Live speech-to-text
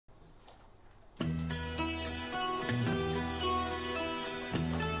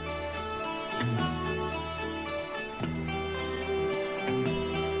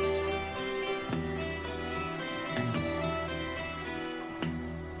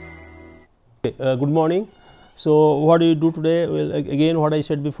Good morning. So, what we do today? Well, again what I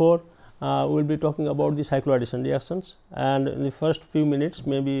said before, we will be talking about the cycloaddition reactions, and in the first few minutes,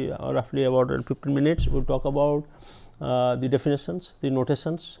 maybe roughly about 15 minutes, we will talk about the definitions, the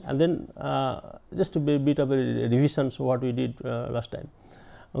notations, and then just a bit of a revision of what we did last time.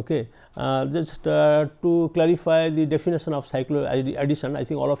 Okay. Just to clarify the definition of cycloaddition, I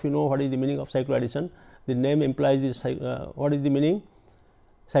think all of you know what is the meaning of cycloaddition. The name implies this. What is the meaning?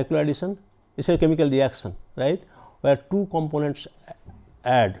 Cycloaddition is a chemical reaction, right, where two components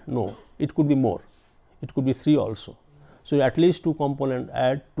add. No, it could be more, it could be 3 also. So, at least 2 components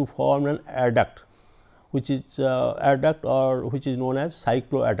add to form an adduct, which is adduct, or which is known as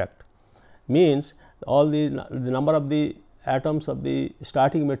cycloadduct. Means all the number of the atoms of the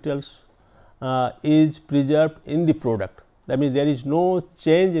starting materials is preserved in the product. That means, there is no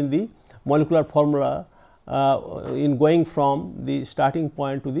change in the molecular formula in going from the starting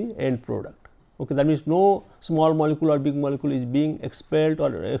point to the end product. Okay, that means, no small molecule or big molecule is being expelled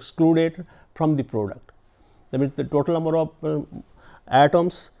or excluded from the product. That means, the total number of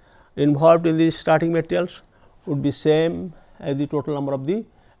atoms involved in the starting materials would be same as the total number of the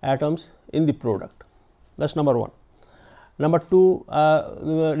atoms in the product. That is number 1. Number 2,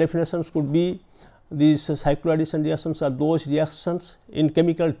 the definitions could be these cycloaddition reactions are those reactions in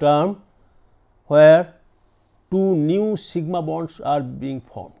chemical term where 2 new sigma bonds are being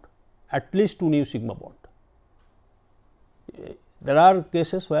formed, at least 2 new sigma bond. There are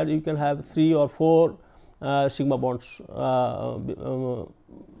cases where you can have 3 or 4 sigma bonds are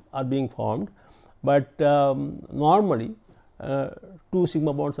being formed, but normally 2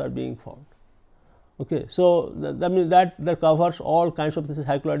 sigma bonds are being formed. Okay. So, that means that covers all kinds of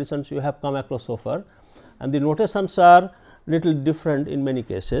cycloadditions you have come across so far, and the notations are little different in many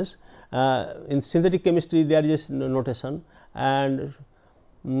cases. In synthetic chemistry there is a notation, and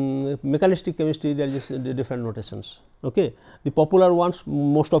mechanistic chemistry there is different notations. Okay. The popular ones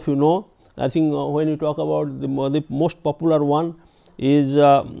most of you know. I think when you talk about the most popular one is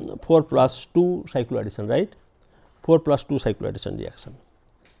 4+2 cycloaddition, right, 4+2 cycloaddition reaction.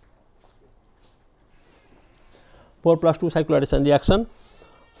 4+2 cycloaddition reaction,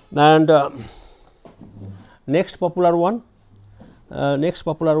 and next popular one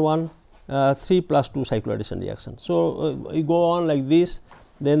 3+2 cycloaddition reaction. So, we go on like this.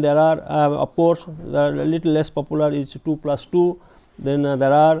 Then there are of course, there are a little less popular is 2+2, then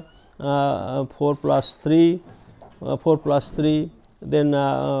there are 4+3, then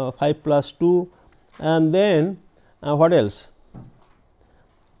 5+2, and then what else?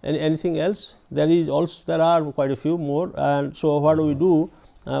 Anything else? There is also, there are quite a few more, and so what do?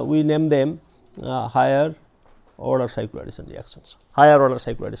 We name them higher order cycloaddition reactions, higher order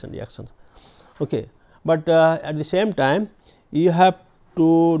cycloaddition reactions. Okay. But at the same time, you have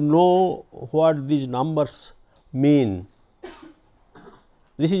to know what these numbers mean.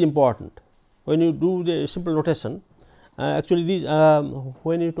 This is important. When you do the simple notation, actually these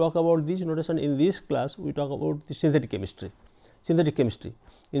when you talk about these notation in this class, we talk about the synthetic chemistry. Synthetic chemistry.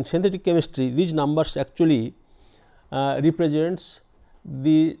 In synthetic chemistry, these numbers actually represents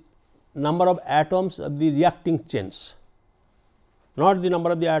the number of atoms of the reacting chains, not the number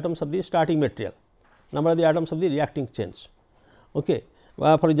of the atoms of the starting material, number of the atoms of the reacting chains. Okay.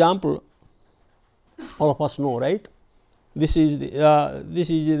 For example, all of us know, right, this is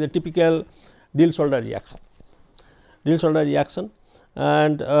the typical Diels-Alder reaction, Diels-Alder reaction,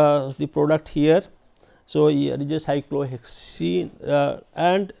 and the product here. So, here is a cyclohexene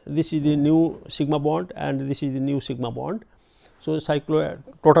and this is the new sigma bond, and this is the new sigma bond. So, total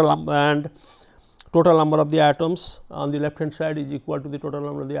number of the atoms on the left hand side is equal to the total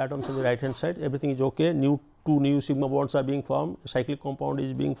number of the atoms on the right hand side. Everything is okay. 2 new sigma bonds are being formed, cyclic compound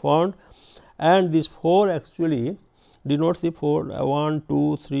is being formed, and this 4 actually denotes the 4 1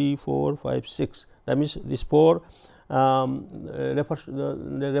 2 3 4 5 6. That means, this 4 refers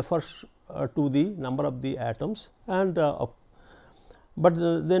to the number of the atoms, and but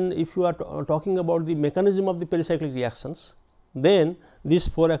then if you are talking about the mechanism of the pericyclic reactions, then this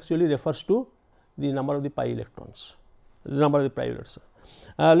 4 actually refers to the number of the pi electrons, the number of the pi electrons.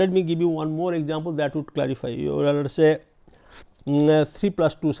 Let me give you one more example that would clarify. You let us say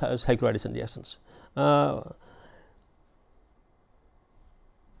 3+2 cycloaddition reactions. I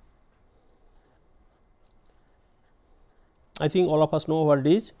think all of us know what it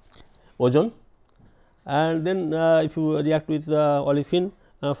is, ozone, and then if you react with olefin,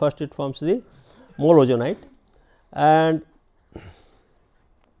 first it forms the mole ozonite, and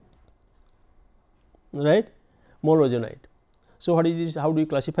right, mole ozonite. So, what is this? How do you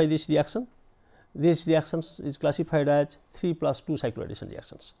classify this reaction? This reaction is classified as 3+2 cycloaddition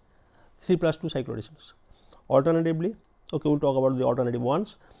reactions. 3 plus 2 cycloadditions. Alternatively, okay, we will talk about the alternative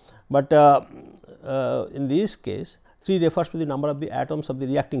ones, but in this case 3 refers to the number of the atoms of the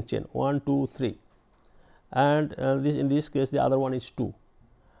reacting chain 1, 2, 3, and in this case the other one is 2.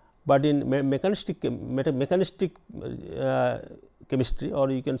 But in mechanistic chemistry, or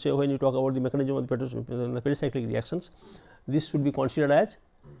you can say when you talk about the mechanism of the pericyclic reactions, this should be considered as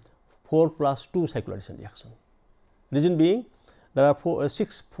 4 plus 2 cycloaddition reaction. Reason being, there are 4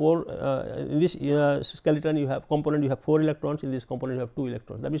 in this skeleton you have component, you have 4 electrons, in this component you have 2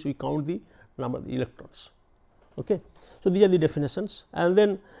 electrons, that means we count the number of electrons. Okay. So, these are the definitions, and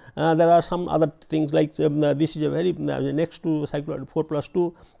then there are some other things like this is a very next to 4 plus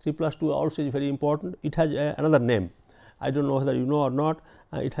 2, 3 plus 2 also is very important. It has another name, I do not know whether you know or not,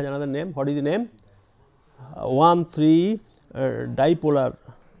 it has another name. What is the name? 1,3 dipolar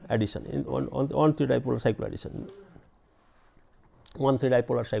addition, in 1,3 dipolar cycloaddition. 1,3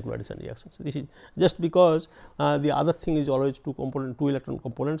 dipolar cycloaddition reactions. This is just because the other thing is always 2 electron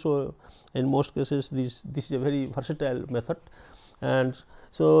component. So, in most cases this is a very versatile method. And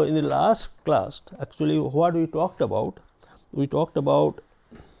so, in the last class actually what we talked about? We talked about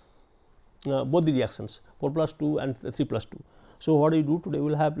both the reactions 4 plus 2 and 3 plus 2. So, what we do today,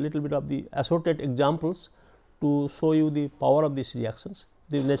 we will have little bit of the assorted examples to show you the power of these reactions,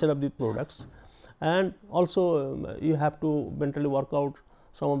 the nature of the products, and also you have to mentally work out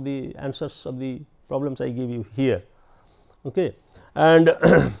some of the answers of the problems I give you here. Okay. And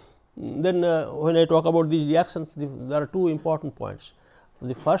then when I talk about these reactions, there are 2 important points.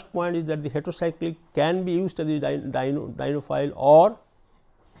 The first point is that the heterocyclic can be used as the dienophile or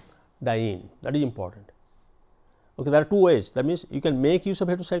diene, that is important. Okay, there are 2 ways, that means you can make use of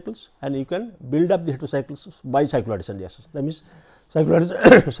heterocycles and you can build up the heterocycles by cycloaddition reactions. That means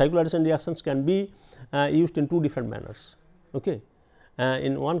cycloaddition reactions can be used in 2 different manners. Okay.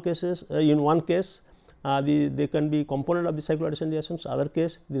 In one case they can be component of the cycloaddition reactions, other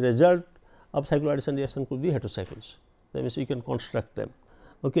case the result of cycloaddition reaction could be heterocycles, that means you can construct them.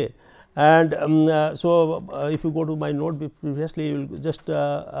 Okay. And so, if you go to my note previously, you will just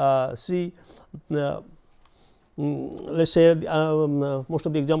see let us say most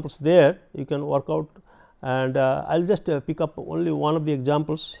of the examples there you can work out, and I will just pick up only one of the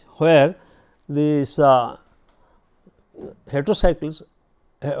examples where these heterocycles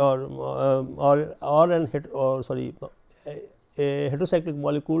a heterocyclic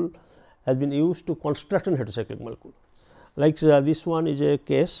molecule has been used to construct a heterocyclic molecule. Like this one is a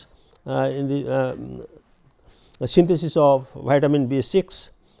case in the synthesis of vitamin B6,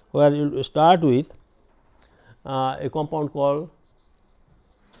 where you will start with a compound called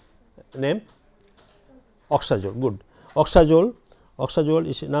name oxazole. Good. Oxazole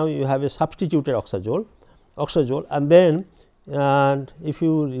is now you have a substituted oxazole, and then if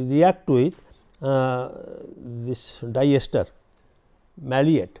you react with this diester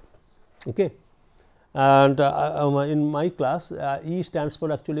malleate. Okay. And in my class E stands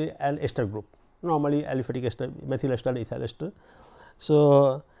for actually an ester group, normally aliphatic ester, methyl ester, ethyl ester.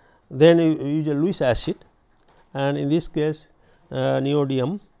 So, then you use a Lewis acid, and in this case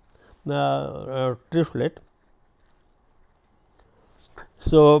neodymium triplet.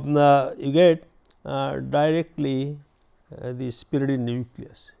 So, you get directly this pyridine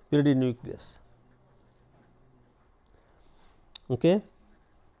nucleus. Okay.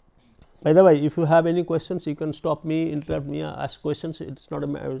 By the way, if you have any questions, you can stop me, interrupt me, ask questions. It is not a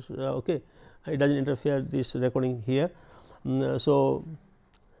matter, okay. It does not interfere this recording here. So,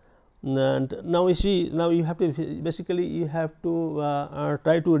 and now you see, now you have to basically you have to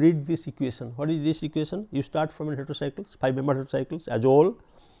try to read this equation. What is this equation? You start from a heterocycles, 5-member heterocycles, azole,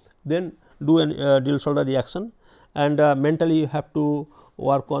 then do an Diels-Alder reaction, and mentally you have to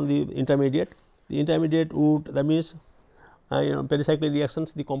work on the intermediate. The intermediate would, that means pericyclic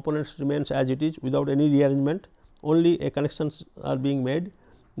reactions, the components remains as it is without any rearrangement, only a connections are being made,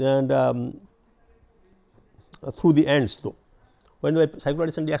 and through the ends though. When the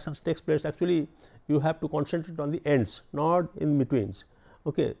cycloaddition reactions takes place, actually you have to concentrate on the ends, not in betweens.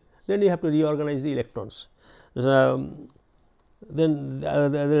 Okay. Then you have to reorganize the electrons. Then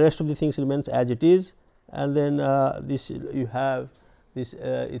the rest of the things remains as it is, and then this you have this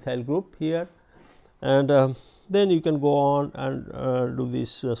ethyl group here, and then you can go on and do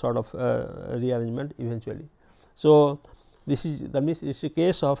this sort of rearrangement eventually. So, this is, that means, it is a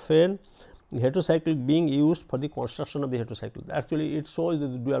case of a heterocycle being used for the construction of the heterocycle. Actually, it shows the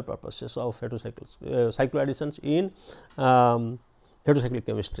dual purposes of heterocycles, cycloadditions in heterocyclic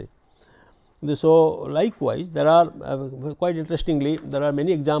chemistry. So, likewise, there are quite interestingly, there are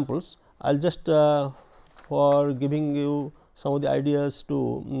many examples. I will just for giving you some of the ideas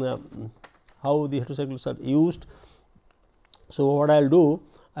to how the heterocycles are used. So, what I will do,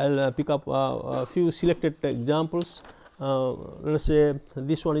 I will pick up a few selected examples. Let us say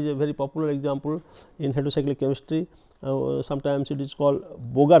this one is a very popular example in heterocyclic chemistry. Sometimes it is called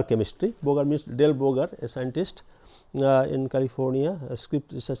Boger chemistry. Boger means Del Boger, a scientist in California, a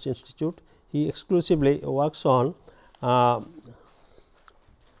Scripps Research Institute. He exclusively works on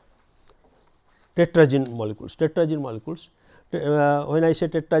tetragen molecules. Tetragen molecules. When I say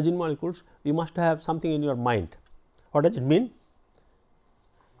tetragen molecules, you must have something in your mind. What does it mean?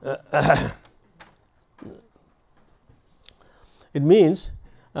 It means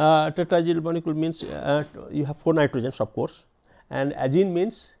tetragen molecule means you have 4 nitrogens, of course, and azine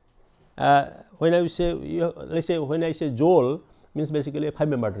means when I say let us say when I say Joel means basically a 5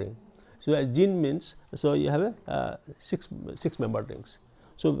 membered ring. So, azine means, so you have a 6 membered rings.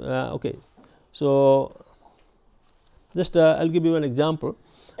 So, okay. So, just I will give you an example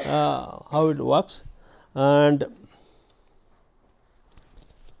how it works, and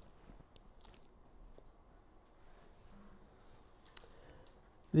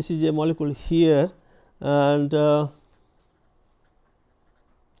this is a molecule here, and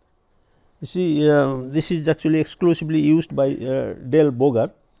you see this is actually exclusively used by Del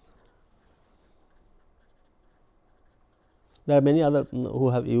Boger. There are many other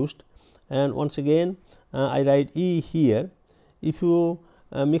who have used, and once again I write E here. If you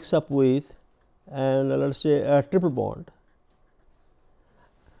mix up with and let us say a triple bond.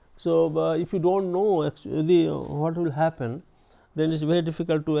 So, if you do not know actually what will happen, then it is very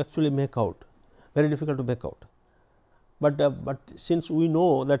difficult to actually make out, very difficult to make out. But since we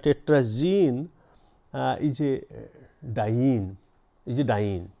know that tetrazene is a diene,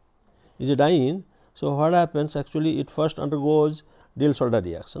 so what happens actually, it first undergoes Diels-Alder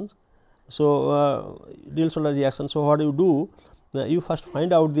reactions. So, Diels-Alder reaction. So, what you do, you first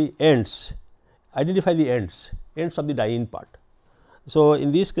find out the ends, identify the ends of the diene part. So,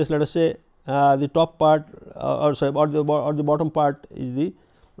 in this case let us say the top part or sorry or the bottom part is the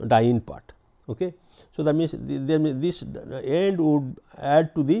diene part. Okay. So, that means this end would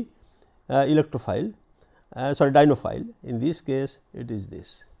add to the electrophile sorry dienophile. In this case it is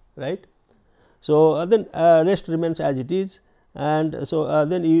this, right. So, then rest remains as it is, and so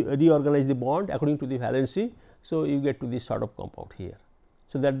then you reorganize the bond according to the valency. So, you get to this sort of compound here.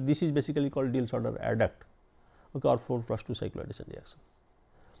 So, that this is basically called Diels-Alder adduct, okay, or 4+2 cycloaddition reaction,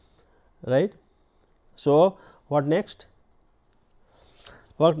 right. So, what next?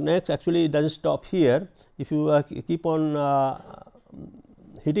 What next? Actually, it does not stop here. If you keep on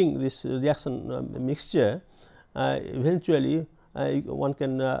heating this reaction mixture, eventually one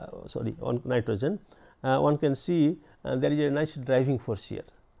can sorry on nitrogen, one can see there is a nice driving force here.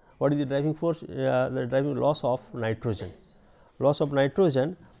 What is the driving force? The driving loss of nitrogen,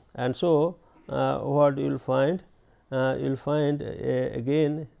 and so what you will find? You will find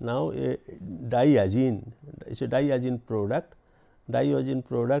again now a diazine. It is a diazine product.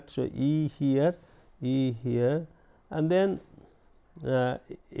 So, E here, and then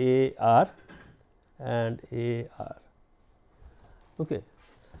AR and AR. Okay.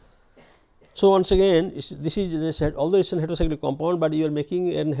 So, once again this is although it is a heterocyclic compound, but you are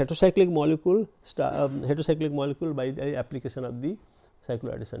making a heterocyclic molecule by the application of the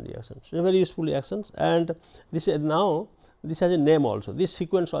cycloaddition reactions. So, very useful reactions, and this is now this has a name also. This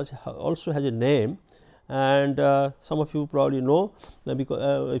sequence also has a name, and some of you probably know,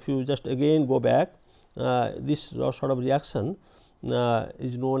 because if you just again go back, this sort of reaction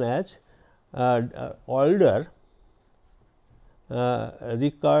is known as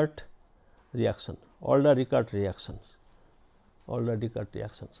Alder-Rickert reaction. Alder-Rickert reactions.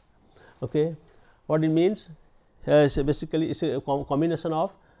 Okay. What it means? Basically it is a combination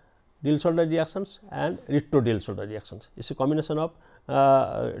of Diels-Alder reactions and Ritto-Diels-Alder reactions. It is a combination of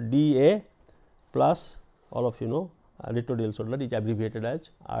Da plus, all of you know, Ritto-Diels-Alder is abbreviated as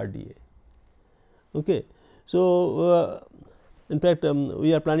RDA. Okay. So, in fact,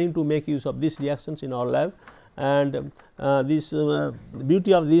 we are planning to make use of these reactions in our lab, and the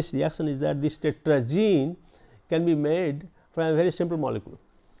beauty of this reaction is that this tetrazene can be made from a very simple molecule.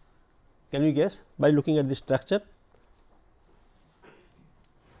 Can you guess by looking at this structure?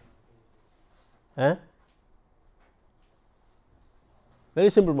 Very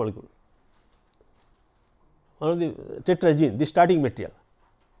simple molecule. One of the tetrazene, the starting material,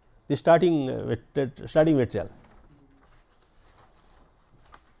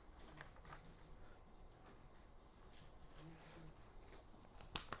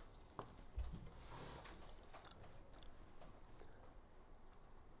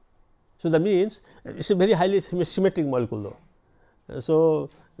 So, that means it is a very highly symmetric molecule though. So,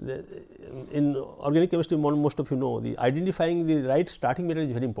 in organic chemistry most of you know the identifying the right starting material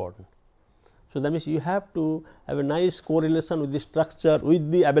is very important. So, that means you have to have a nice correlation with the structure with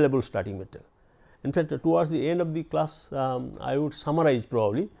the available starting material. In fact, towards the end of the class I would summarize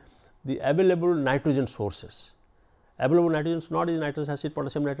probably the available nitrogen sources. Available nitrogen not is nitrous acid,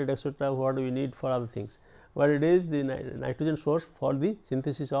 potassium nitrate, etc., what do we need for other things, but it is the nitrogen source for the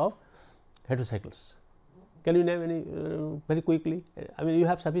synthesis of heterocycles. Can you name any very quickly? I mean, you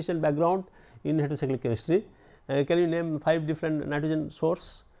have sufficient background in heterocyclic chemistry. Can you name 5 different nitrogen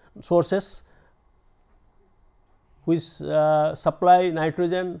sources which supply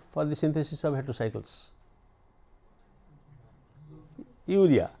nitrogen for the synthesis of heterocycles?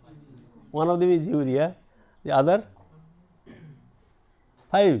 Urea. One of them is urea, the other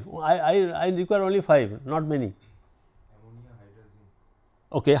 5. I require only 5, not many. Ammonia, hydrogen.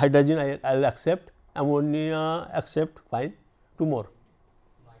 Okay, hydrogen I will accept, ammonia accept, fine. 2 more.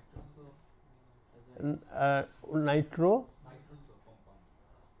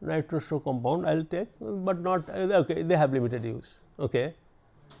 Nitroso compound I will take, but not okay, they have limited use. Okay.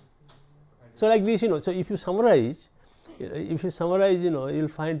 So, like this, so if you summarize you will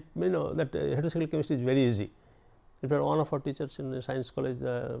find that heterocyclic chemistry is very easy. In fact, one of our teachers in the science college,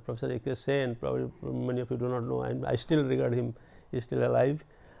 Professor A.K. Sen, probably many of you do not know, and I still regard him, he is still alive,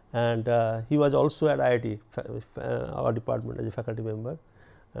 and he was also at IIT, our department, as a faculty member,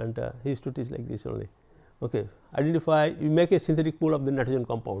 and he used to teach like this only. Okay. Identify, you make a synthetic pool of the nitrogen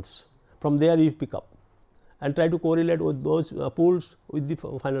compounds, from there you pick up and try to correlate with those pools with the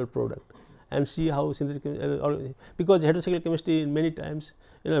final product and see how synthetic because heterocyclic chemistry many times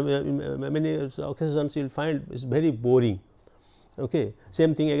in many occasions you will find is very boring. Okay.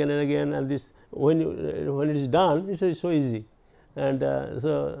 Same thing again and again, and this when it is done it is so easy, and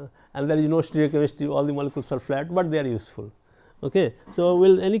and there is no stereochemistry, all the molecules are flat, but they are useful. Okay. So, we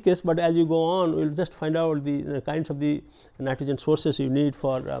will any case, but as you go on we will just find out the kinds of the nitrogen sources you need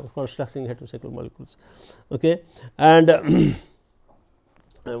for constructing heterocyclic molecules. Okay. And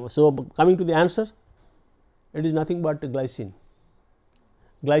so, coming to the answer, it is nothing but glycine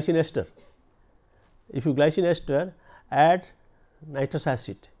ester. If you glycine ester add nitrous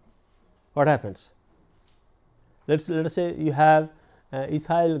acid, what happens? Let us say you have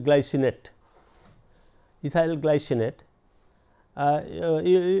ethyl glycinate. If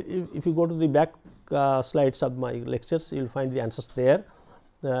you go to the back slides of my lectures, you will find the answers there.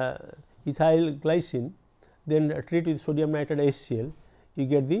 Ethyl glycine, then treat with sodium nitrate HCl, you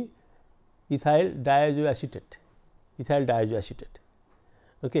get the ethyl diazoacetate.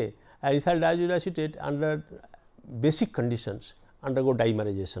 Okay. And ethyl diazoacetate under basic conditions undergo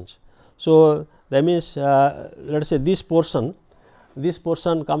dimerizations. So, that means let us say this portion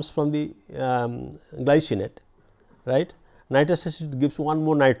comes from the glycinate, right. Nitrous acid gives one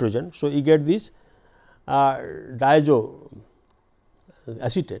more nitrogen. So, you get this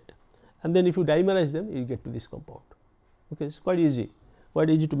diazoacetate, and then if you dimerize them you get to this compound. Okay. It is quite easy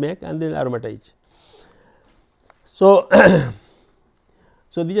to make, and then aromatize. So,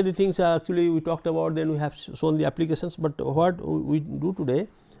 so these are the things actually we talked about, then we have shown the applications, but what we do today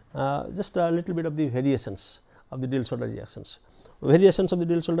just a little bit of the variations of the Diels-Alder reactions. Variations of the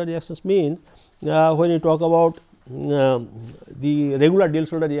Diels-Alder reactions mean when you talk about the regular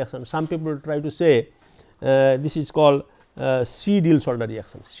Diels-Alder reaction, some people try to say this is called C Diels-Alder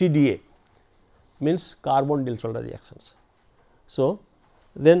reaction, CDA means carbon Diels-Alder reactions. So,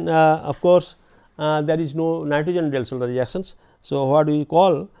 then of course, there is no nitrogen Diels-Alder reactions. So, what do we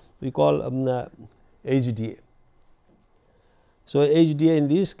call? We call HDA. So, HDA in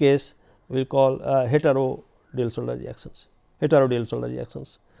this case we call hetero Diels-Alder reactions.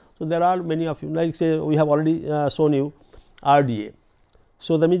 So, there are many of you, like say we have already shown you RDA.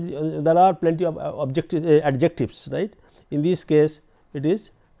 So, that means there are plenty of adjectives, right. In this case it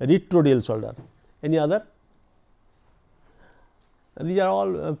is retro Diels-Alder. Any other? These are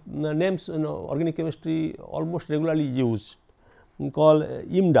all names organic chemistry almost regularly used. We call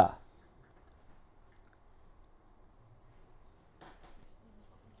IMDA.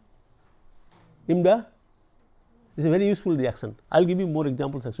 IMDA is a very useful reaction. I will give you more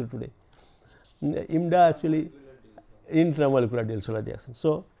examples actually today. IMDA actually intramolecular Diels-Alder reaction.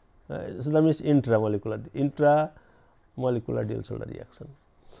 So, so that means intramolecular Diels-Alder reaction.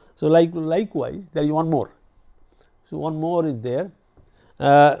 So, likewise there is one more. So, one more is there.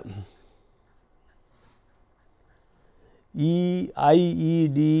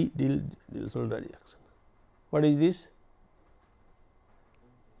 IED Diels-Alder reaction. What is this?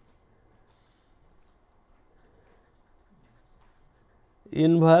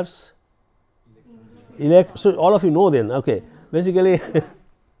 Inverse So all of you know then, okay. Basically,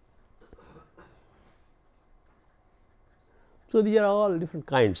 so these are all different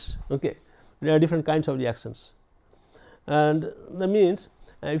kinds, okay. There are different kinds of reactions, and that means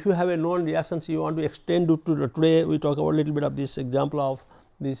if you have a known reactions, you want to extend it to today we talk about a little bit of this example of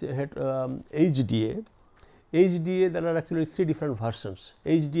this HDA. HDA, there are actually 3 different versions.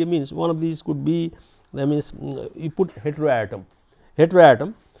 HDA means one of these could be, that means you put heteroatom.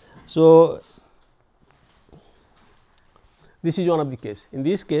 So this is one of the case. In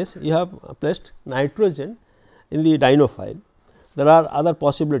this case, you have placed nitrogen in the dienophile. There are other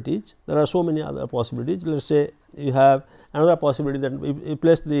possibilities. There are so many other possibilities. Let us say you have another possibility that you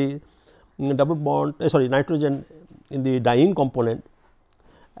place the double bond, nitrogen in the diene component,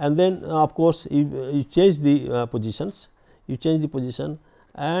 and then of course, you change the positions. You change the position,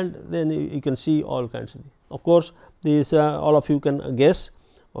 and then you can see all kinds of things. Of course, this all of you can guess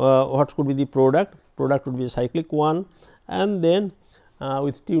what could be the product. Product would be a cyclic one, and then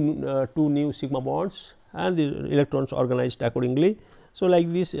with two new sigma bonds, and the electrons organized accordingly. So,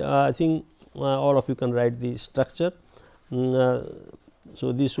 like this I think all of you can write the structure.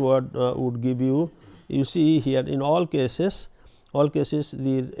 So, this word would give you see here in all cases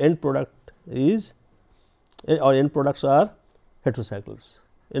the end product is or end products are heterocycles,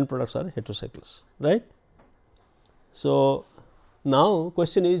 right. So, now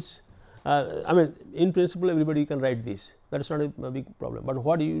question is I mean in principle everybody can write this, that is not a big problem, but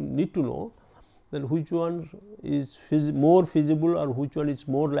what you need to know then which one is more feasible or which one is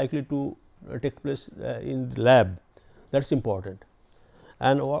more likely to take place in the lab, that is important,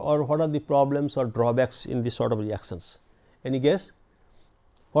 and or what are the problems or drawbacks in this sort of reactions. Any guess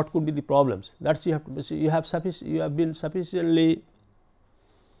what could be the problems? That is you have been sufficiently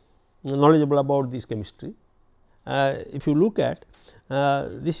knowledgeable about this chemistry. If you look at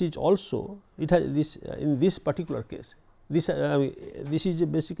this is also it has this in this particular case, this is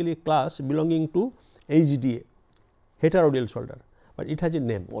basically a class belonging to HDA, heterodiol solder, but it has a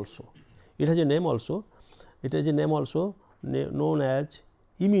name also. It has a name also known as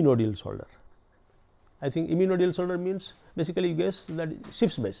immunodiol solder. I think immunodiol solder means basically you guess that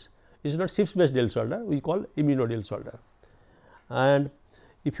Schiff's base. It is not Schiff's base diol solder, we call immunodiol solder. And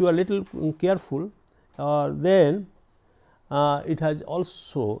if you are little careful, then it has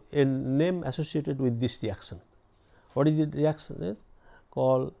also a name associated with this reaction. What is the reaction? Is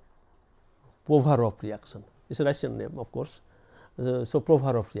called Provorov reaction. It is a Russian name, of course. So,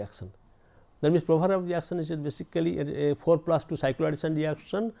 Provorov reaction. That means Provorov reaction is basically a 4+2 cycloaddition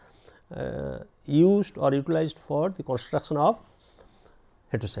reaction used or utilized for the construction of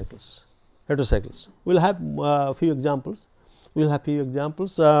heterocycles. We will have few examples.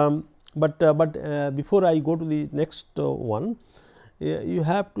 But before I go to the next one, you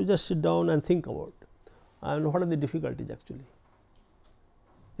have to just sit down and think about and what are the difficulties actually.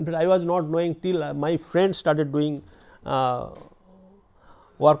 In fact, I was not knowing till my friend started doing work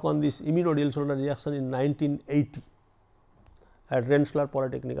on this immunodiol solder reaction in 1980 at Rensselaer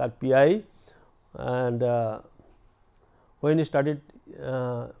Polytechnic RPI, and when he started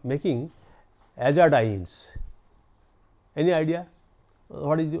making azadines. Any idea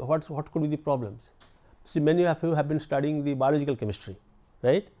what could be the problems? See, many of you have been studying the biological chemistry,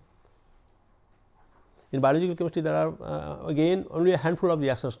 right. In biological chemistry there are again only a handful of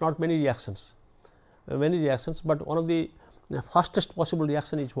reactions, not many reactions, but one of the fastest possible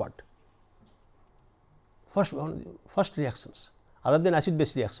reaction is what? First reactions other than acid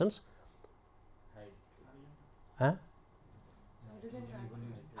base reactions.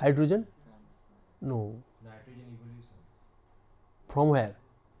 Hydrogen? No. Nitrogen evolution. From where?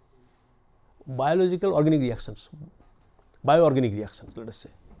 Biological organic reactions, bioorganic reactions, let us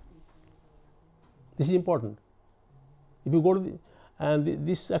say. This is important. If you go to the, and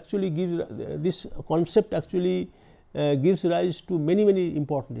this actually gives this concept actually gives rise to many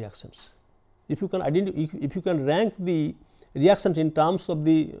important reactions. If you can identify, if you can rank the reactions in terms of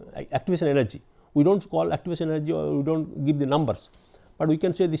the activation energy, we don't call activation energy or we don't give the numbers, but we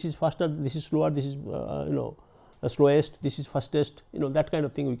can say this is faster, this is slower, this is slowest, this is fastest, that kind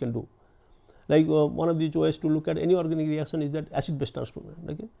of thing we can do. Like one of the ways to look at any organic reaction is that acid base transformation.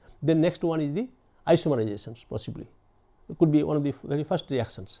 Okay. Then next one is the isomerizations, possibly it could be one of the very first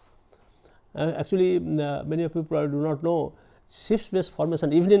reactions. Actually many of people do not know Schiff's base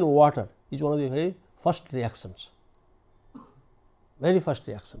formation even in water is one of the very first reactions,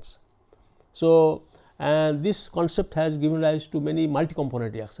 So, and this concept has given rise to many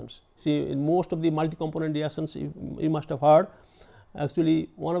multi-component reactions. See, in most of the multi-component reactions you must have heard, actually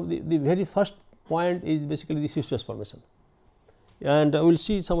one of the very first point is basically the Schiff's base formation, and we will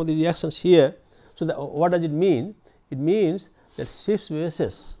see some of the reactions here. So, what does it mean? It means that Schiff's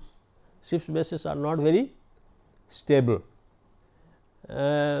bases are not very stable.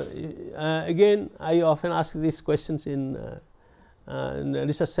 Again, I often ask these questions in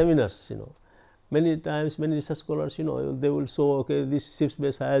research seminars. Many times many research scholars, they will show, okay, this Schiff's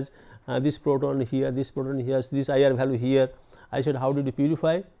base has this proton here, this IR value here. I said, how did you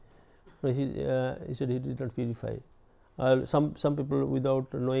purify? He said he did not purify. Some people,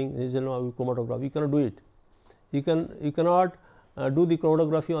 without knowing, he said, no, chromatograph. You cannot do it. You cannot do the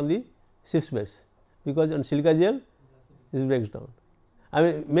chromatography on the Schiff's base, because on silica gel this breaks down. I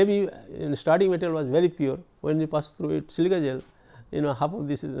mean, maybe in starting material was very pure. When you pass through it silica gel, half of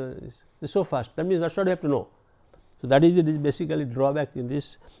this is so fast. That means that's what you have to know. So, that is basically drawback in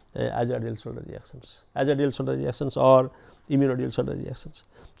this azimuth-Diels-Solder reactions, azimuth-Diels-Solder reactions or immuno-Diels-Solder reactions.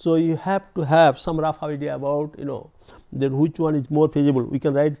 So, you have to have some rough idea about then which one is more feasible. We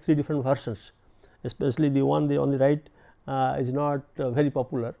can write 3 different versions, especially the one on the right is not very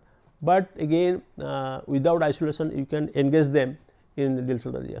popular, but again without isolation you can engage them in the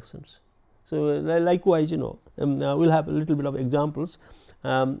Diels-Solder reactions. So, likewise we will have a little bit of examples,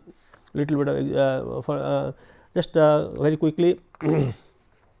 little bit of for just very quickly.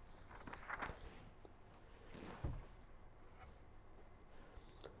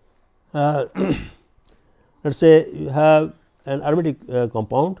 Let us say you have an aromatic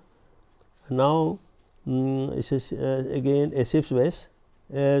compound. Now, this is again a Schiff's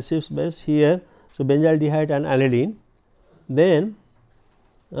base here. So, benzaldehyde and aniline. Then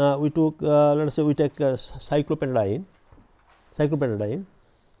we took let us say we take cyclopentadiene.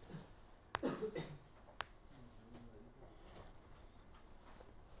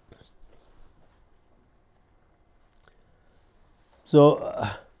 So,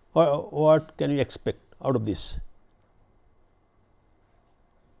 what can you expect out of this?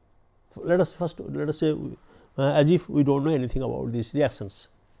 Let us say as if we do not know anything about these reactions.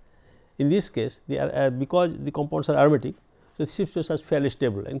 In this case, because the compounds are aromatic, so the Schiff's base is fairly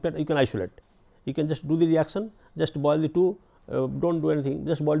stable. In fact, you can isolate. You can just do the reaction, just boil the 2, do not do anything,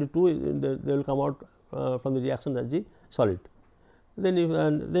 just boil the 2, they will come out from the reaction as the solid. Then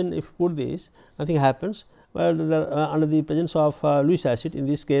if put this, nothing happens. But under the presence of Lewis acid, in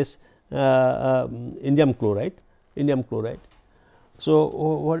this case indium chloride. So,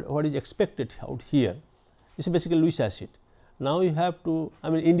 what is expected out here is basically Lewis acid. Now, you have to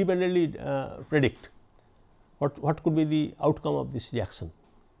independently predict what could be the outcome of this reaction.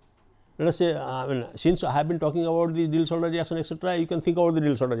 Let us say since I have been talking about the Diels-Solder reaction etc., you can think about the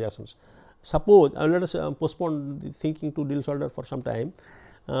Diels-Solder reactions. Suppose let us postpone the thinking to Diels-Solder for some time,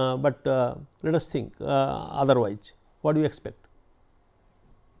 but let us think otherwise. What do you expect?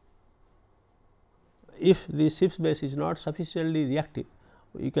 If the Schiff's base is not sufficiently reactive,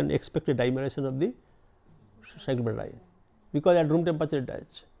 you can expect a dimerization of the cyclopentadiene, because at room temperature it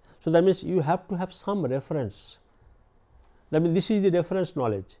dies. So, that means you have to have some reference. That means this is the reference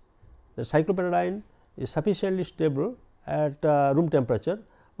knowledge. The cyclopentadiene is sufficiently stable at room temperature,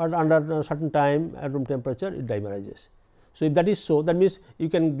 but under a certain time at room temperature it dimerizes. So, if that is so, that means you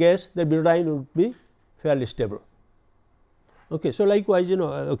can guess that butadiene would be fairly stable. Okay. So, likewise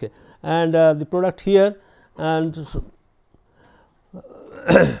okay, and the product here and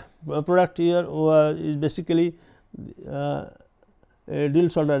product here is basically a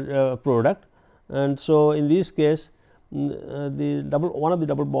Diels-Solder product, and so in this case one of the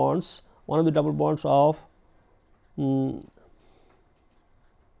double bonds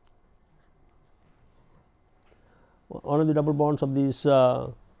of these I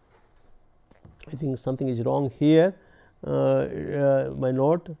think something is wrong here, my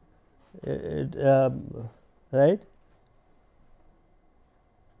note, right.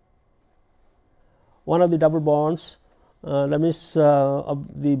 One of the double bonds that means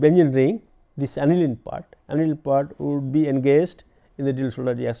of the benzene ring, this aniline part would be engaged in the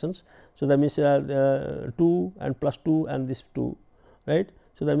Diels-Solder reactions. So, that means 2 and plus 2 and this 2, right.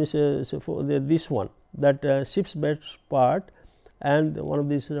 So, that means so for this one, that Schiff's base part and one of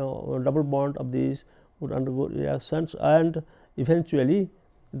these double bond of these would undergo reactions, and eventually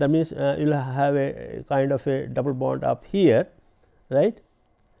that means you will have a kind of a double bond up here, right.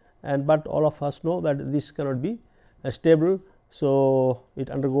 And but all of us know that this cannot be stable. So, it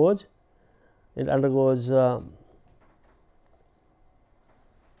undergoes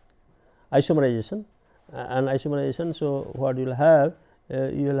isomerization and isomerization. So, what you will have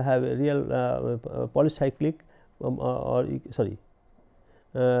a real polycyclic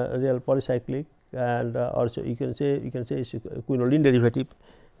real polycyclic, and also you can say quinoline derivative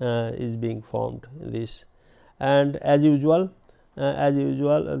is being formed in this. And as usual as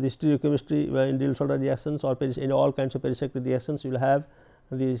usual the stereochemistry in Diels-Alder reactions or in all kinds of pericyclic reactions you will have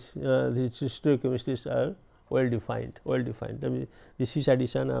these stereochemistries are well defined. I mean the cis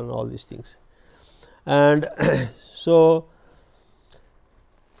addition and all these things. And so,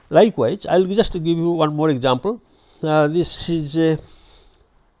 likewise, I will just give you one more example. This is a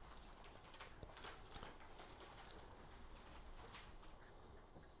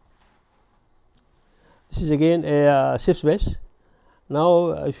again a Schiff's base.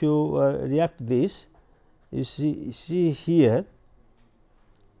 Now, if you react this, you see here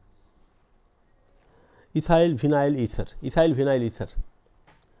ethyl vinyl ether.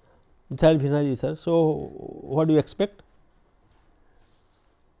 So, what do you expect?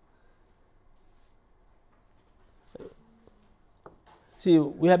 See,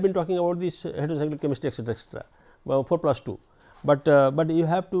 we have been talking about this heterocyclic chemistry etc., 4+2, but you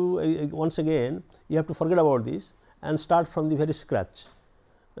have to once again you have to forget about this and start from the very scratch.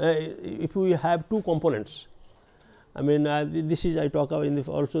 If we have two components, I mean this is I talk about in the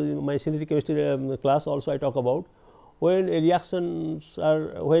also in my synthetic chemistry class also I talk about when a reaction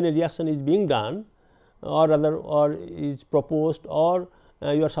is being done or rather or is proposed or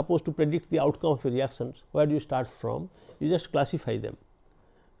you are supposed to predict the outcome of a reaction. Where do you start from? You just classify them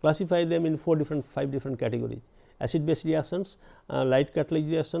in 5 different categories: acid base reactions, light catalytic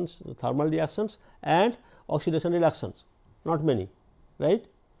reactions, thermal reactions and oxidation reactions, not many, right?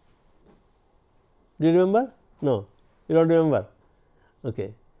 Do you remember? No, you don't remember.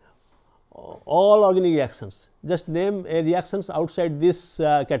 Okay. All organic reactions, just name a reactions outside this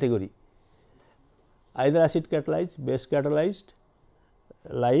category, either acid catalyzed, base catalyzed,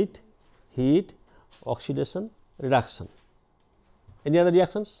 light, heat, oxidation, reduction. Any other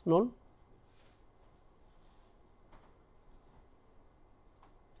reactions known?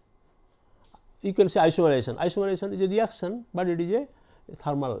 You can say isomerization. Isomerization is a reaction, but it is a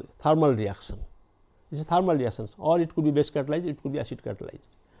thermal reaction. It is a thermal reaction, or it could be base catalyzed, it could be acid catalyzed.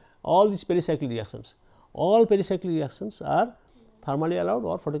 All these pericyclic reactions, all pericyclic reactions are thermally allowed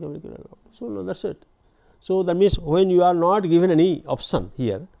or photochemically allowed. So, no, that is it. So, that means when you are not given any option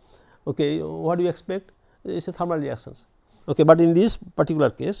here, okay, what do you expect? It is a thermal reactions. Okay, but in this particular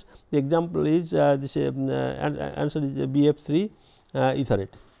case, the example is this answer is BF3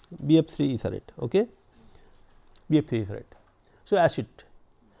 etherate, BF3 etherate. Okay, BF3 etherate. So, acid.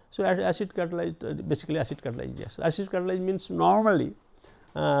 So, acid catalyzed basically acid catalyzed reaction. Acid catalyzed means normally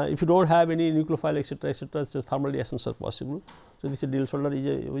if you do not have any nucleophile etc., so thermal reactions are possible. So, this is Diels-Alder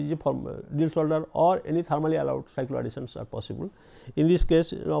is a form Diels-Alder or any thermally allowed cycloadditions are possible. In this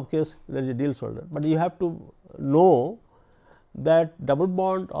case, there is a Diels-Alder, but you have to know that double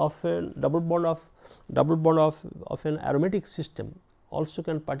bond of an aromatic system also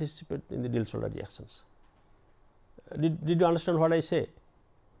can participate in the Diels-Alder reactions. Did you understand what I say?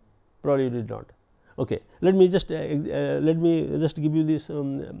 Probably you did not. Okay. Let me just give you this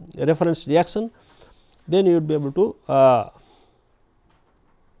reference reaction, then you would be able to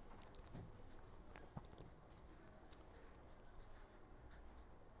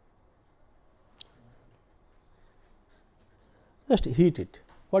just heat it.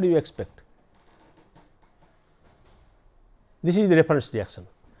 What do you expect? This is the reference reaction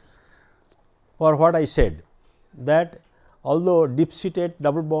for what I said, that although deep seated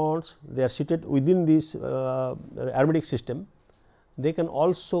double bonds they are seated within this aromatic system, they can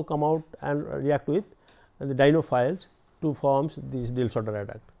also come out and react with the dinophiles to form this Diels-Alder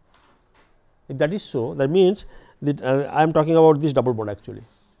adduct. If that is so, that means that I am talking about this double bond actually.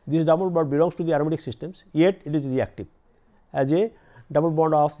 This double bond belongs to the aromatic systems, yet it is reactive as a double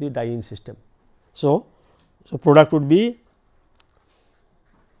bond of the diene system. So, product would be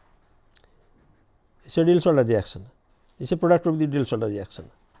a Diels-Alder reaction. It is a product of the Diels-Alder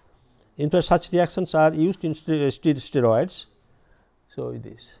reaction. In fact, such reactions are used in steroids. So,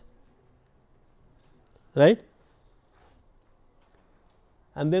 this right,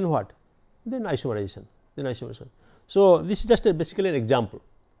 and then what? Then isomerization. So, this is just basically an example.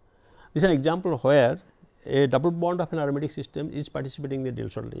 This is an example where a double bond of an aromatic system is participating in the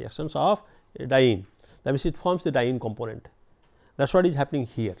Diels-Alder reactions of a diene. That means, it forms the diene component. That is what is happening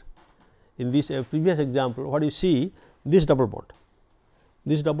here. In this previous example, what you see, this double bond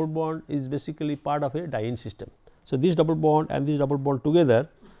is basically part of a diene system. So, this double bond and this double bond together,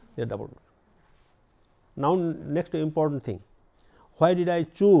 they are double bond. Now, next important thing, why did I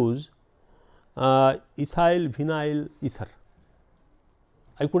choose ethyl vinyl ether?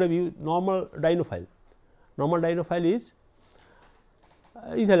 I could have used normal dinophile. Normal dinophile is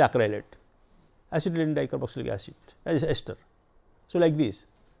ethyl acrylate, acetylene dicarboxylic acid as ester. So, like this,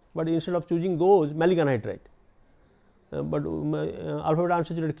 but instead of choosing those, maleic anhydride. but alpha beta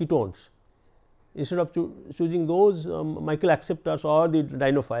unsaturated ketones. Instead of choosing those Michael acceptors or the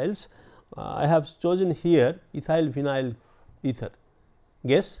dinophiles, I have chosen here ethyl vinyl ether.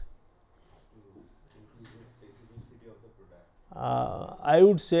 Guess? I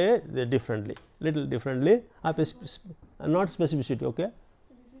would say differently, little differently, not specificity. Okay.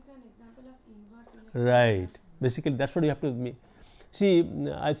 This is an example of inverse. Right. Basically, that's what you have to see.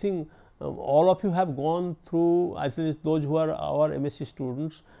 I think all of you have gone through. I think those who are our MSc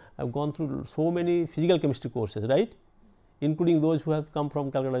students have gone through so many physical chemistry courses, right? Including those who have come from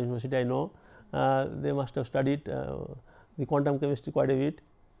Calcutta University. I know they must have studied the quantum chemistry quite a bit.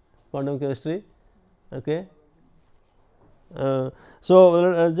 Quantum chemistry. Okay.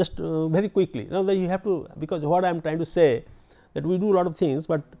 So just very quickly, now that you have to, because what I am trying to say that we do a lot of things,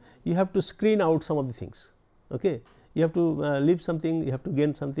 but you have to screen out some of the things. Okay. You have to leave something, you have to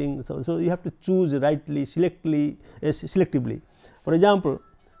gain something. So you have to choose rightly, selectively. For example,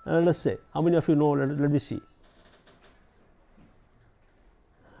 let us say, how many of you know? Let me see.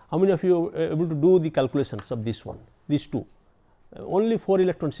 How many of you are able to do the calculations of this one, these two? Only 4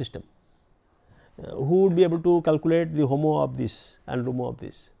 electron system. Who would be able to calculate the HOMO of this and LUMO of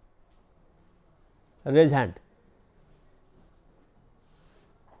this? Raise hand.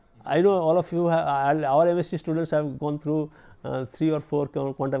 I know all of you have, our MSc students have gone through 3 or 4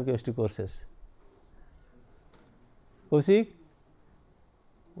 quantum chemistry courses. Kaushik,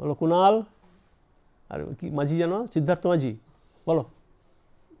 bolo Kunal, আর কি মাঝি জানো সিদ্ধার্থ মাঝি বলো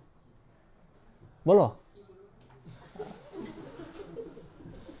বলো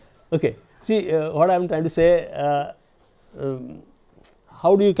okay. See what I am trying to say,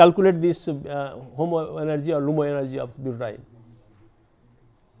 how do you calculate this HOMO energy or LUMO energy of butadiene?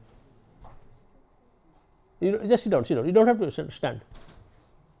 You just sit down, you don't have to stand.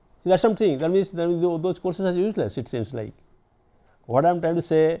 So that's something, that means those courses are useless, it seems like. What I am trying to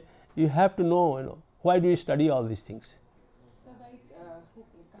say, you have to know, why do you study all these things? So like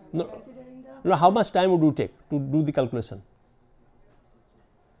considering the No, how much time would you take to do the calculation?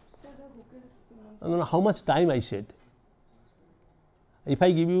 No, how much time I said? If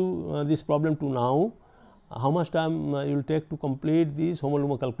I give you this problem to now, how much time you will take to complete this HOMO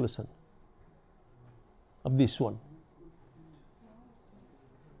LUMO calculation of this one?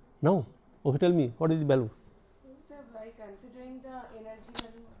 No. Okay, tell me, what is the value? So by considering the energy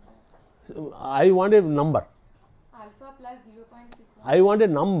value of So, I want a number. alpha plus 0.61. I want a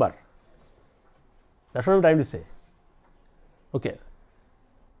number. That's what I am trying to say. Okay.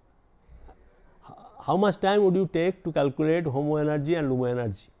 How much time would you take to calculate HOMO energy and LUMO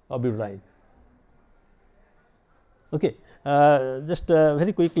energy of butadiene? Okay. Just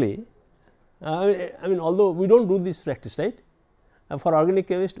very quickly, I mean, although we don't do this practice, right? For organic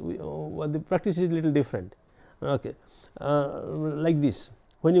chemist, the practice is little different. Okay. Like this,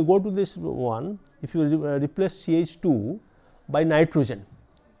 when you go to this one, if you replace CH2 by nitrogen,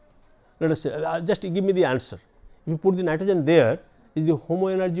 let us say, just give me the answer. If you put the nitrogen there, is the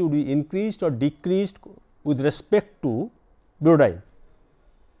HOMO energy would be increased or decreased with respect to butadiene?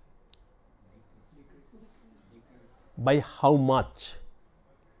 By how much?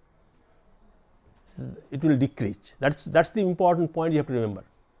 It will decrease. That's the important point you have to remember.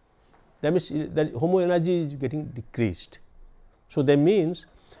 That means that HOMO energy is getting decreased. So that means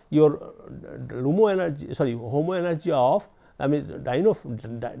your LUMO energy, sorry, HOMO energy of, I mean,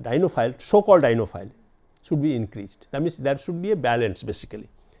 dinophile, so-called dinophile, should be increased. That means there should be a balance basically.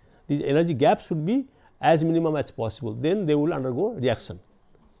 These energy gaps should be as minimum as possible, then they will undergo reaction.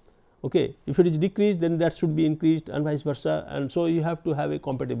 Okay. If it is decreased, then that should be increased and vice versa, and so you have to have a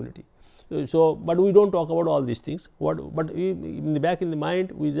compatibility. So, but we don't talk about all these things. But in the back in the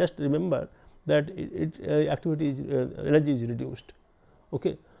mind, we just remember that activity is, energy is reduced.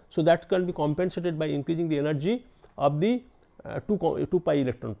 Okay. So that can be compensated by increasing the energy of the 2 pi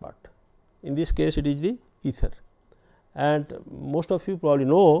electron part. In this case, it is the ether, and most of you probably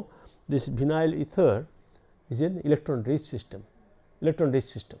know this vinyl ether is an electron rich system,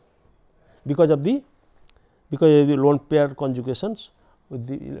 because of the lone pair conjugations with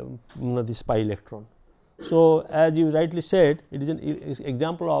the this pi electron. So as you rightly said, it is an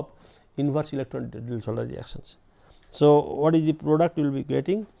example of inverse electron Diels-Alder reactions. So what is the product you will be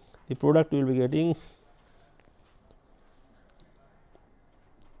getting? The product you will be getting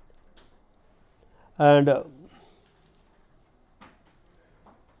and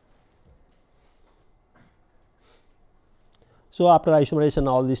so after isomerization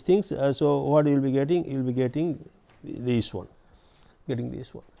all these things, so what you will be getting? You will be getting this one,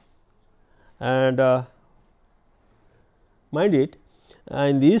 and mind it,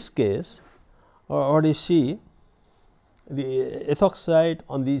 in this case what you see, the ethoxide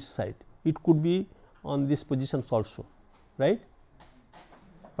on this side, it could be on this positions also, right.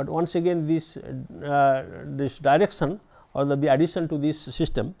 But once again this direction or the addition to this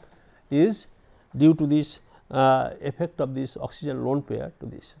system is due to this effect of this oxygen lone pair to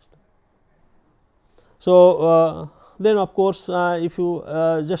this system. So, then of course, if you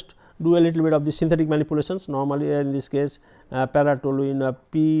just do a little bit of the synthetic manipulations, normally in this case paratoluene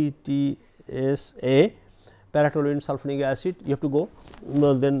PTSA, paratoluene sulfonic acid, you have to go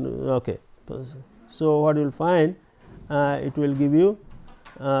then okay. So, what you will find it will give you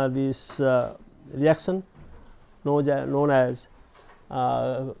this reaction known as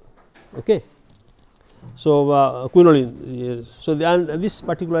okay. So, quinoline. So, and this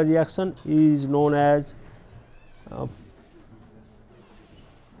particular reaction is known as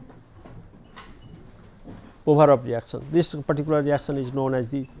Povarov reaction. This particular reaction is known as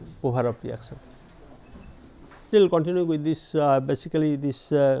the Povarov reaction. We will continue with this basically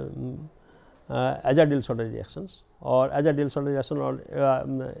this Azar-Diels-Soda reactions or Azar-Diels-Soda reaction or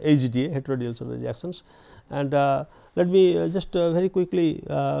HDA hetero-Diels-Soda reactions. And let me just very quickly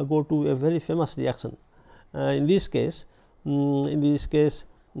go to a very famous reaction. In this case, the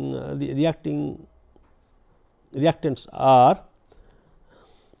reactants are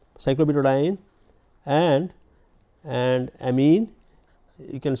cyclobutadiene and amine.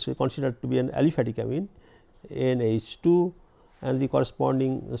 You can consider to be an aliphatic amine NH2 and the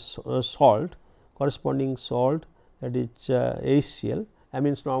corresponding salt that is HCl.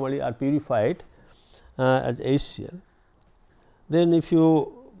 Amines normally are purified as HCl. Then if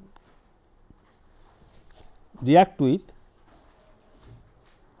you react with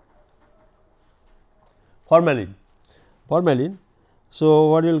formalin, so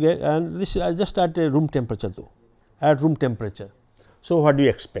what you will get, and this is just at a room temperature though, at room temperature. So, what do you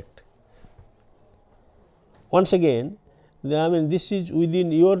expect? Once again, I mean this is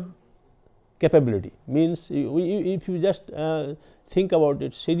within your capability, means if you just think about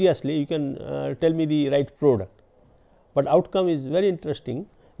it seriously, you can tell me the right product, but outcome is very interesting.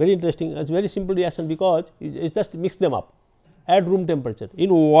 It is very simple reaction because it is just mix them up at room temperature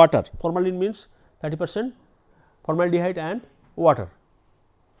in water. Formalin means 30% formaldehyde and water,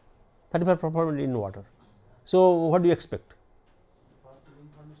 35% formaldehyde in water. So, what do you expect? First imine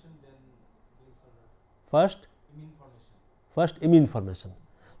formation, then First imine formation.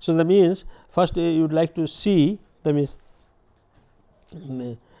 So, that means first you would like to see, that means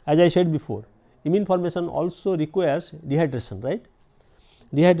as I said before, imine formation also requires dehydration, right.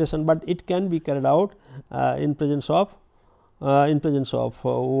 Dehydration, but it can be carried out in presence of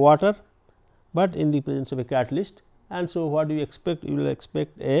water, but in the presence of a catalyst. And so, what do you expect? You will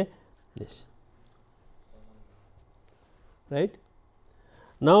expect a this, right.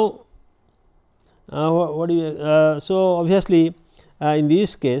 Now, what do you so obviously in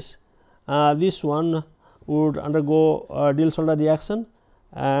this case this one would undergo Diels-Soda reaction,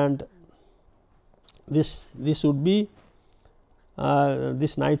 and this would be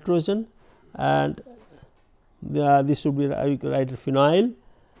this nitrogen, and this would be write phenyl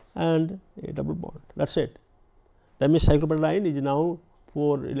and a double bond, that is it. That means cyclobutadiene is now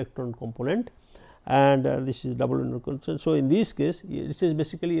 4 electron component, and this is double electron. So, in this case this is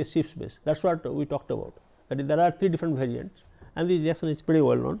basically a Schiff's base, that is what we talked about, that is there are 3 different variants and the reaction is pretty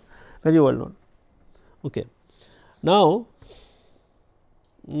well known, very well known. Okay. Now,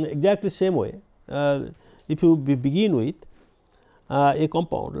 exactly same way if you begin with a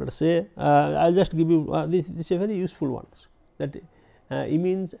compound, let us say I will just give you this is a very useful one, that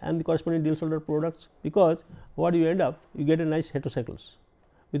imines and the corresponding Diels-Soda products, because what you end up, you get a nice heterocycles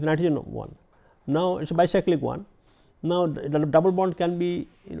with nitrogen 1. Now, it is a bicyclic one. Now, the double bond can be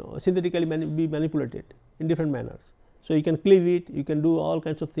synthetically be manipulated in different manners. So, you can cleave it, you can do all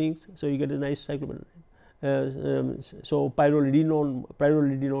kinds of things. So, you get a nice cyclobutadiene. So,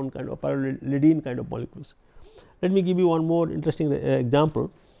 pyrrolidinone kind of pyrrolidine kind of molecules. Let me give you one more interesting example,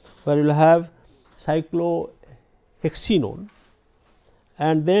 where you will have cyclohexenone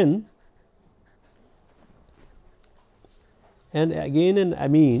and then and again an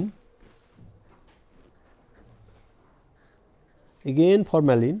amine, again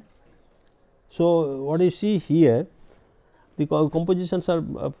formalin. So, what you see here, the compositions are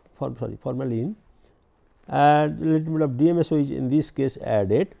formalin and a little bit of DMSO is in this case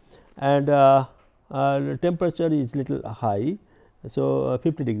added, and the temperature is little high. So,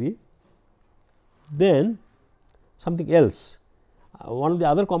 50 degree. Then something else, one of the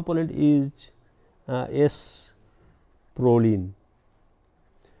other component is S-proline.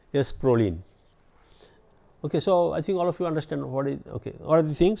 Okay, so, I think all of you understand what is okay. What are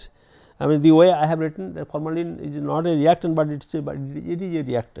the things? I mean the way I have written, the formalin is not a reactant, but it is a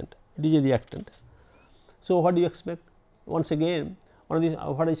reactant, it is a reactant. So, what do you expect? Once again, one of the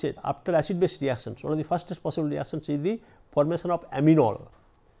what I said, after acid base reactions, one of the fastest possible reactions is the formation of aminol.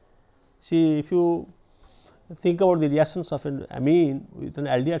 See, if you think about the reactions of an amine with an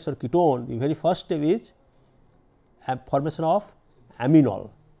aldehydes or ketone, the very first step is formation of aminol,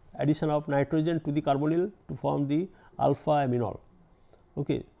 addition of nitrogen to the carbonyl to form the alpha aminol.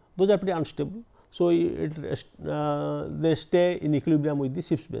 Okay. Those are pretty unstable. So, they stay in equilibrium with the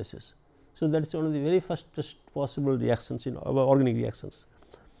Schiff's bases. So, that is one of the very fastest possible reactions in organic reactions.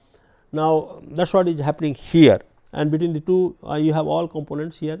 Now, that is what is happening here, and between the two you have all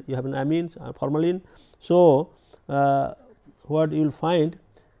components here, you have an amine, formalin. So, what you will find?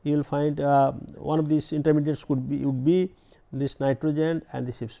 You will find one of these intermediates would be this nitrogen and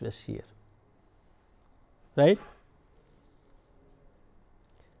the Schiff's base here, right.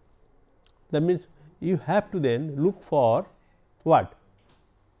 That means, you have to then look for what?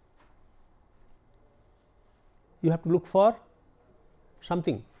 You have to look for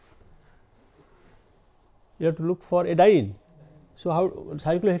something, you have to look for a diene. So, how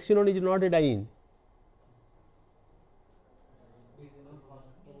cyclohexanone is not a diene.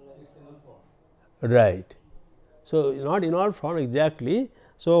 Right. So, not enol form exactly.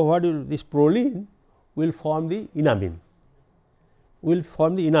 So, what will this proline will form the enamine, will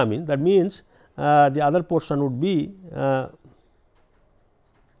form the enamine. That means, the other portion would be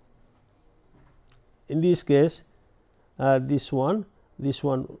in this case this one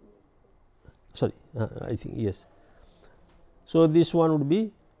sorry I think yes. So, this one would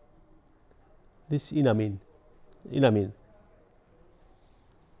be this enamine.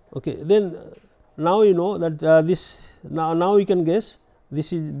 Okay. Then now you know that this now you can guess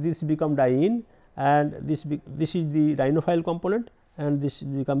this become diene, and this is the dienophile component, and this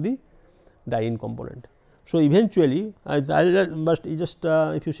become the diene component. So, eventually but just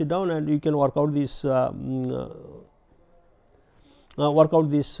if you sit down and you can work out this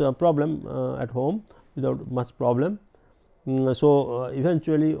problem at home without much problem. So,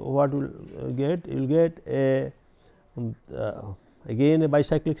 eventually what will get? You will get a again a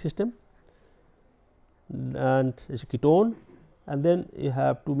bicyclic system, and it is a ketone, and then you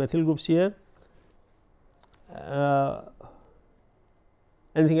have two methyl groups here.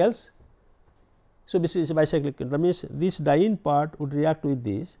 Anything else? So, this is a bicyclic. That means, this diene part would react with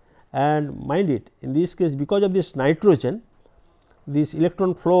this, and mind it, in this case because of this nitrogen, this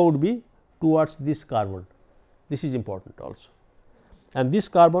electron flow would be towards this carbon. This is important also, and this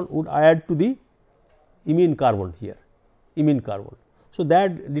carbon would add to the imine carbon here, imine carbon. So,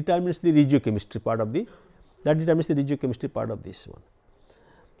 that determines the regiochemistry part of the this one.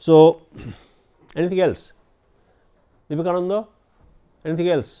 So, anything else? Vivekananda, anything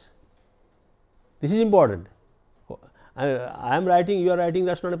else? This is important. I am writing, you are writing,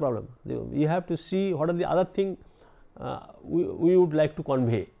 that is not a problem. You have to see what are the other thing we would like to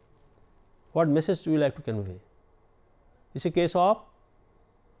convey, what message we like to convey. It is a case of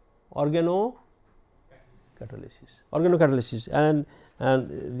organocatalysis, and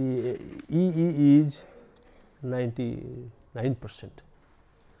the EE is 99%.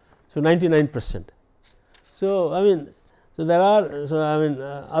 So, 99%. So, I mean, so there are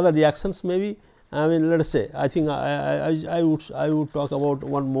other reactions maybe. I mean, let us say, I think I would talk about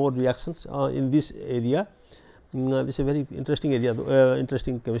one more reactions in this area. This is a very interesting area,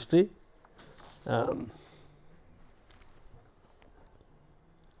 interesting chemistry.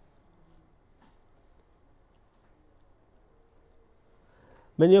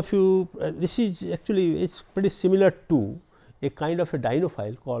 Many of you, this is actually it's pretty similar to a kind of a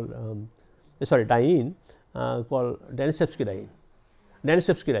dienophile called diene called Danishevsky diene.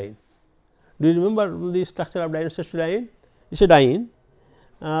 Do you remember the structure of Danishevsky diene? It is a diene.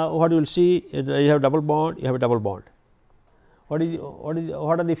 What you will see, you have double bond, you have a double bond. What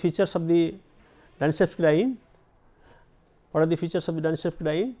are the features of the Danishevsky diene? What are the features of the Danishevsky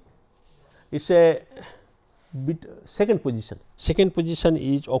diene? It is a second position. Second position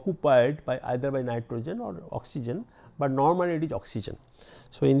is occupied by either by nitrogen or oxygen, but normally it is oxygen.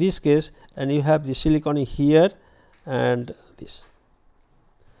 So, in this case, and you have the silicon here and this,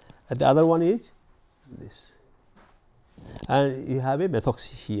 and the other one is this, and you have a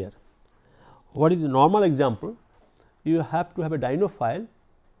methoxy here. What is the normal example? You have to have a dienophile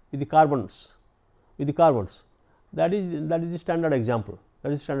with the carbons, That is the standard example.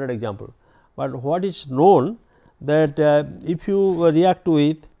 But what is known that if you react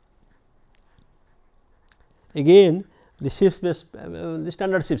with again the Schiff's base, the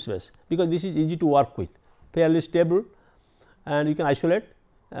standard Schiff's base, because this is easy to work with, fairly stable, and you can isolate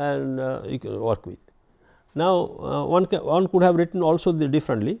and you can work with. Now, one could have written also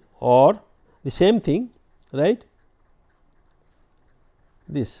differently or the same thing, right,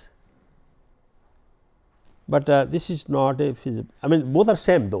 this, but this is not a feasible. I mean both are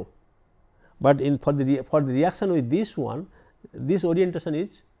same though, but in for the reaction with this one, this orientation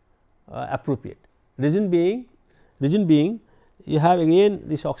is appropriate. Reason being you have again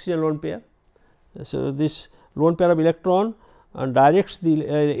this oxygen lone pair. So, this lone pair of electron directs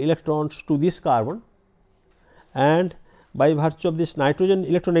the electrons to this carbon, and by virtue of this nitrogen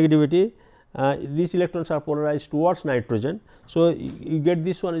electronegativity, these electrons are polarized towards nitrogen. So, you get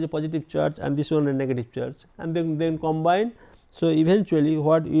this one as a positive charge and this one a negative charge, and then combine. So, eventually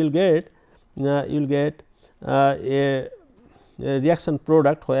what you will get, a reaction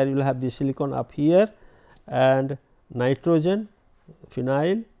product where you will have the silicon up here and nitrogen,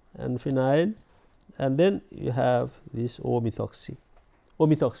 phenyl and phenyl, and then you have this O-methoxy,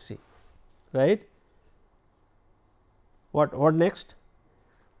 right. What next?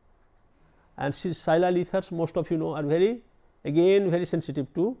 And silyl ethers, most of you know, are very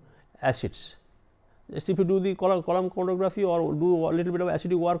sensitive to acids. Just if you do the column chromatography or do a little bit of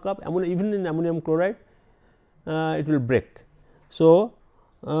acidic workup, even in ammonium chloride, it will break. So,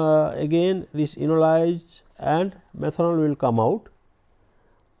 again this enolized and methanol will come out.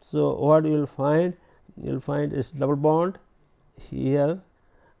 So, what you will find? You will find is double bond here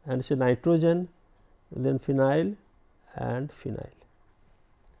and say nitrogen, then phenyl and phenyl.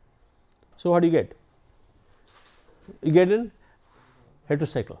 So, what do you get? You get in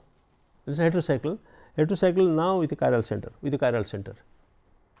heterocycle. This is heterocycle now with a chiral center,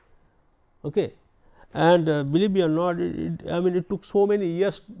 okay. And believe me or not, it took so many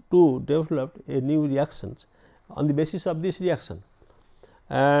years to develop a new reactions on the basis of this reaction,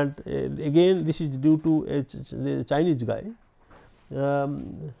 and again this is due to the Chinese guy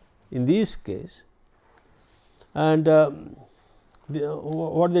in this case. And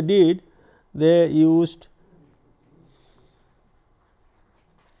what they did, they used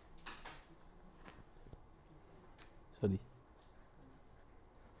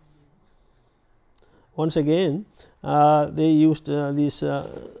once again they used this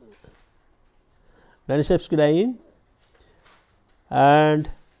dinesepskydiene and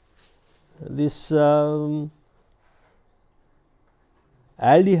this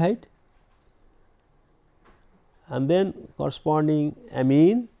aldehyde and then corresponding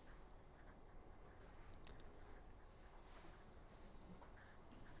amine,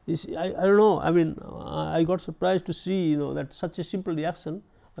 I don't know, I got surprised to see that such a simple reaction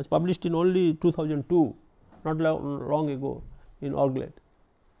was published in only 2002, not long ago in Orglet.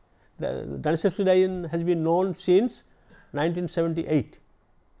 The dinesepskydiene has been known since 1978.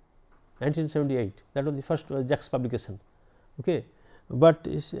 That was the first Jack's publication. Okay. But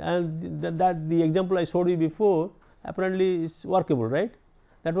and that the example I showed you before apparently is workable, right?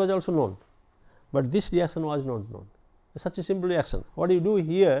 That was also known, but this reaction was not known. Such a simple reaction. What you do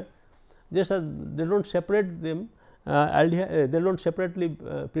here, just as they do not separate them, they do not separately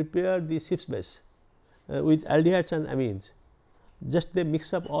prepare the Schiff's base with aldehydes and amines. Just they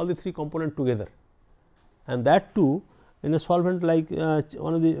mix up all the three components together, and that too in a solvent like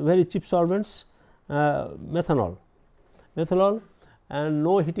one of the very cheap solvents, methanol, and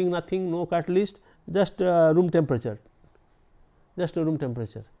no heating, nothing, no catalyst, just room temperature,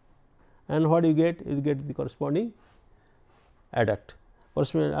 and what you get? You get the corresponding adduct.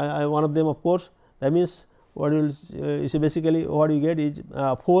 One of them, of course, that means what you will basically what you get is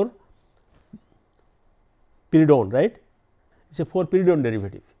 4 pyridone, right? It is a 4 pyridone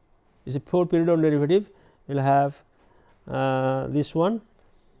derivative. It is a 4 pyridone derivative. You will have this one,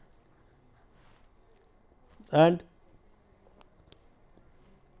 and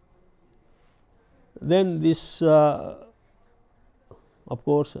then this of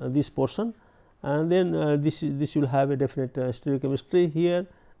course, this portion, and then this will have a definite stereochemistry here,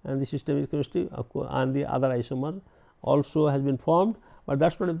 and this is stereochemistry, and the other isomer also has been formed, but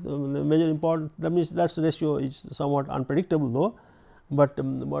that is not the major important. That means that ratio is somewhat unpredictable though, but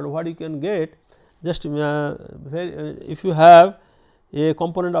what you can get, just if you have a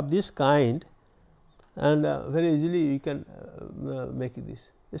component of this kind, and very easily you can make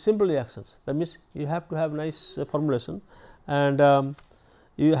this simple reactions. That means you have to have nice formulation, and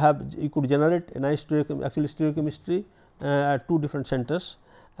you could generate a nice stereochemistry at 2 different centers,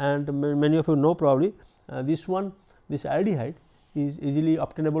 and many of you know probably this aldehyde is easily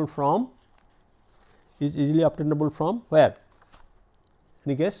obtainable from where?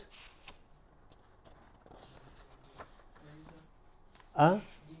 Any guess?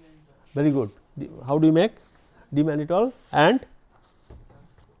 Very good. How do you make? D-mannitol and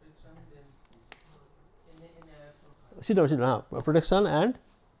sit down, protection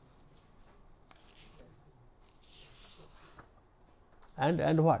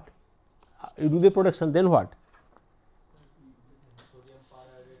and what? You do the protection, then what?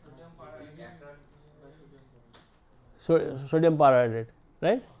 Sodium perhydrate,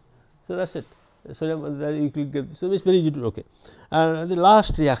 right? So that's it. Sodium, you click get, so it's very easy to okay. And the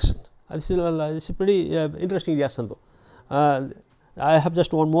last reaction, this is a pretty interesting reaction though. I have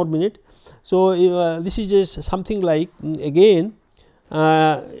just one more minute. So this is just something like again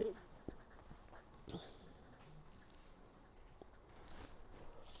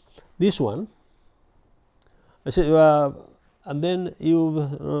this one. So, and then you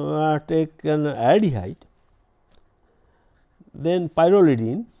take an aldehyde, then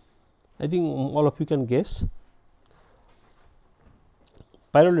pyrrolidine. I think all of you can guess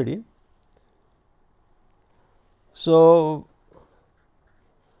pyrrolidine. So,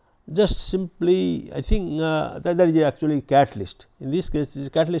 just simply I think that is actually catalyst. In this case, this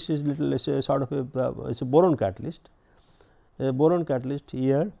catalyst is little sort of a it is a boron catalyst. A boron catalyst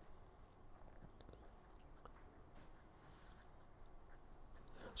here.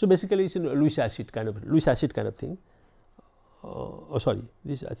 So, basically it is a Lewis acid kind of thing. Oh sorry,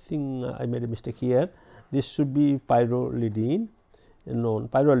 this I think I made a mistake here. This should be pyrrolidine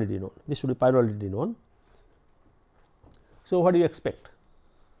pyrrolidinone. This should be pyrrolidinone. So, what do you expect?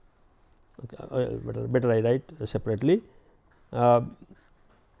 Okay, better I write separately. So,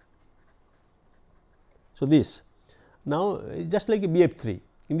 this now just like a BF3.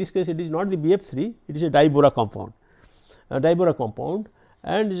 In this case, it is not the BF3, it is a dibora compound.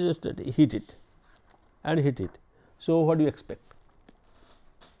 And just heat it and heat it. So, what do you expect?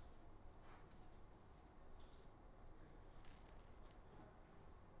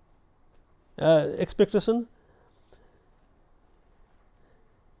 Expectation?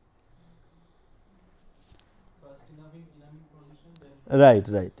 First enamine formation, then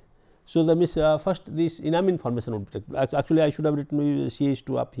Right. So, that means first this enamine formation would take. Actually, I should have written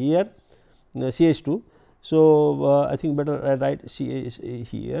CH2 up here, CH2. So, I think better I write CH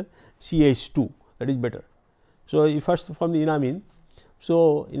here, CH2, that is better. So, you first form the enamine.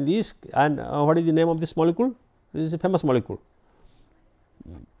 So, in this and what is the name of this molecule? This is a famous molecule.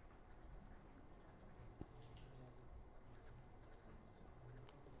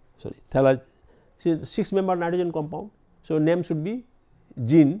 Sorry, 6 member nitrogen compound. So, name should be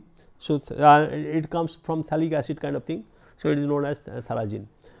gene. So, it comes from phthalic acid kind of thing. So, it is known as thalazine.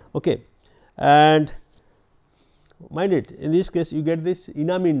 Okay. And mind it, in this case you get this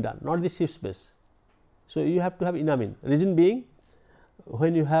enamine done, not the shift space. So, you have to have enamine, reason being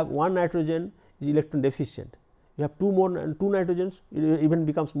when you have one nitrogen is electron deficient, you have two nitrogens, it even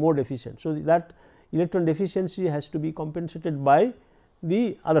becomes more deficient. So, that electron deficiency has to be compensated by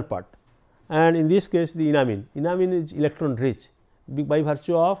the other part, and in this case the enamine is electron rich by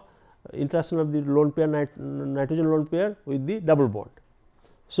virtue of interaction of the lone pair nitrogen lone pair with the double bond.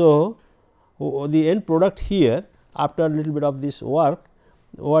 So, the end product here after a little bit of this work,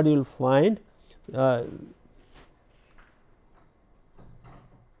 what you will find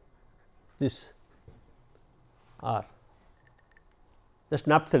this R, just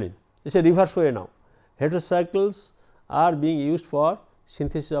naphthalene. It is a reverse way now. Heterocycles are being used for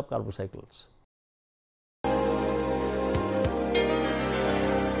synthesis of carbocycles.